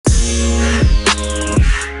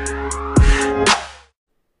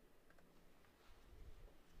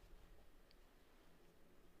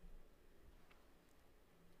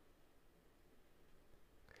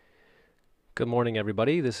Good morning,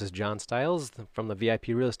 everybody. This is John Stiles from the VIP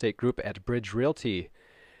Real Estate Group at Bridge Realty,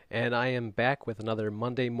 and I am back with another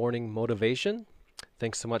Monday morning motivation.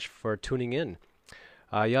 Thanks so much for tuning in.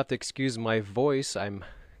 You have to excuse my voice. I'm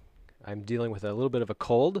dealing with a little bit of a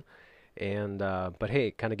cold, and but hey,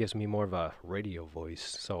 it kind of gives me more of a radio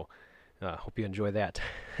voice. So hope you enjoy that.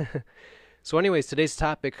 So, anyways, today's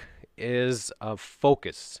topic is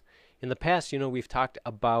focus. In the past, we've talked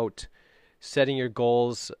about setting your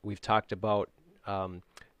goals. We've talked about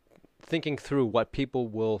thinking through what people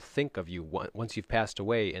will think of you once you've passed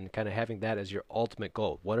away, and kind of having that as your ultimate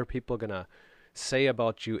goal. What are people going to say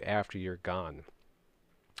about you after you're gone?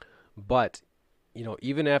 But,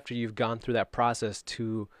 even after you've gone through that process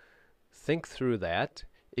to think through that,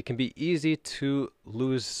 it can be easy to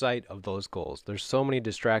lose sight of those goals. There's so many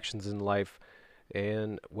distractions in life,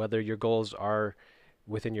 and whether your goals are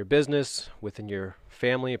within your business, within your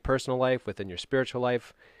family, personal life, within your spiritual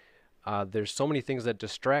life, there's so many things that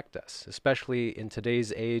distract us, especially in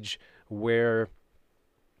today's age where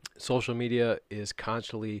social media is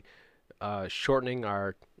constantly shortening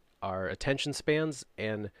our attention spans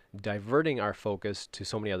and diverting our focus to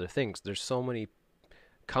so many other things. There's so many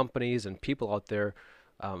companies and people out there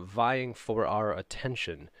vying for our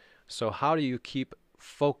attention. So how do you keep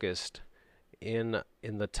focused in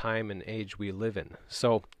the time and age we live in?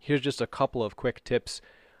 So here's just a couple of quick tips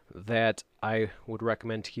that I would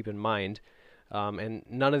recommend to keep in mind. And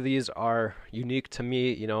none of these are unique to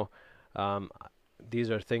me.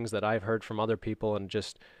 These are things that I've heard from other people, and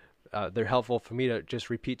just they're helpful for me to just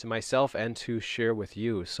repeat to myself and to share with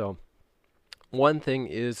you. So one thing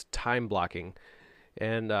is time blocking.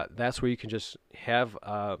 And that's where you can just have,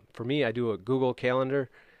 for me, I do a Google Calendar,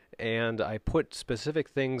 and I put specific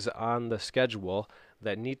things on the schedule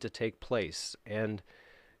that need to take place. And,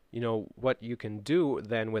 what you can do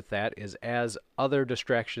then with that is, as other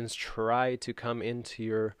distractions try to come into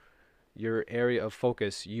your area of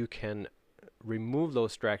focus, you can remove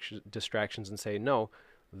those distractions and say, no,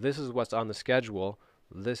 this is what's on the schedule.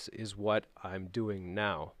 This is what I'm doing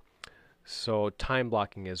now. So time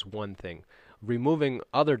blocking is one thing. Removing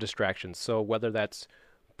other distractions, so whether that's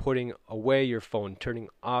putting away your phone, turning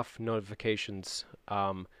off notifications,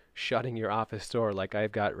 shutting your office door, like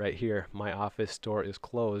I've got right here. My office door is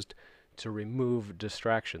closed to remove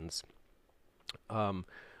distractions. I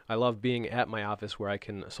love being at my office where I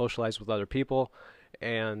can socialize with other people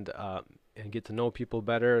and get to know people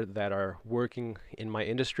better that are working in my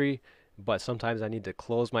industry, but sometimes I need to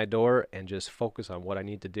close my door and just focus on what I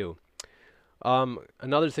need to do.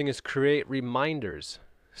 Another thing is create reminders.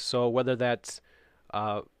 So whether that's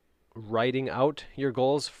writing out your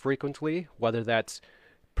goals frequently, whether that's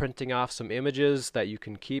printing off some images that you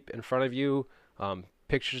can keep in front of you,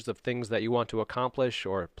 pictures of things that you want to accomplish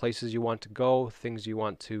or places you want to go, things you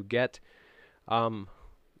want to get, those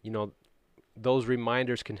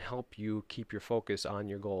reminders can help you keep your focus on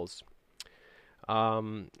your goals.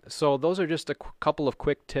 So those are just a couple of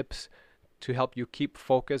quick tips to help you keep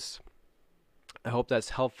focus. I hope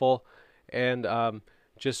that's helpful, and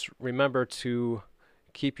just remember to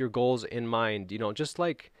keep your goals in mind. Just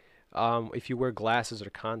like if you wear glasses or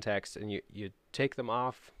contacts and you take them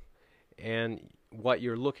off, and what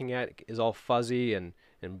you're looking at is all fuzzy and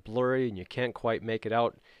blurry, and you can't quite make it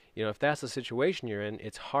out. If that's the situation you're in,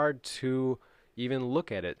 it's hard to even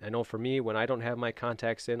look at it. I know for me, when I don't have my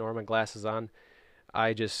contacts in or my glasses on,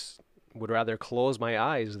 I just would rather close my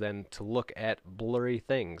eyes than to look at blurry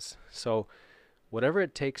things. So whatever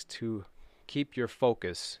it takes to keep your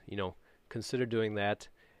focus, consider doing that.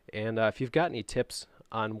 And if you've got any tips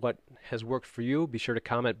on what has worked for you, be sure to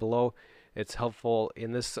comment below. It's helpful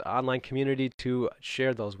in this online community to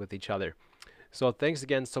share those with each other. So thanks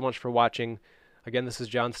again so much for watching. Again, this is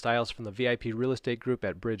John Stiles from the VIP Real Estate Group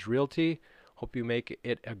at Bridge Realty. Hope you make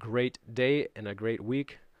it a great day and a great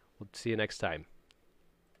week. We'll see you next time.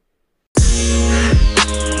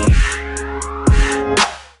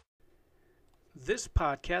 This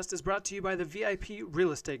podcast is brought to you by the VIP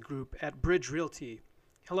Real Estate Group at Bridge Realty.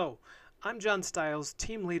 Hello, I'm John Stiles,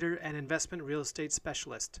 Team Leader and Investment Real Estate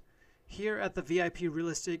Specialist. Here at the VIP Real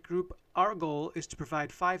Estate Group, our goal is to provide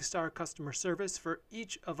 5-star customer service for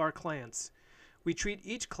each of our clients. We treat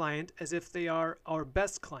each client as if they are our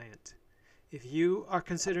best client. If you are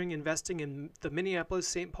considering investing in the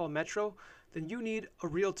Minneapolis-St. Paul Metro, then you need a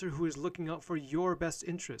realtor who is looking out for your best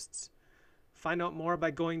interests. Find out more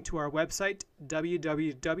by going to our website,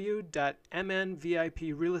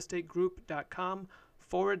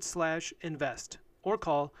 www.mnviprealestategroup.com/invest, or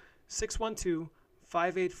call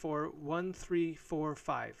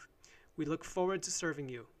 612-584-1345. We look forward to serving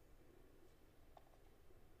you.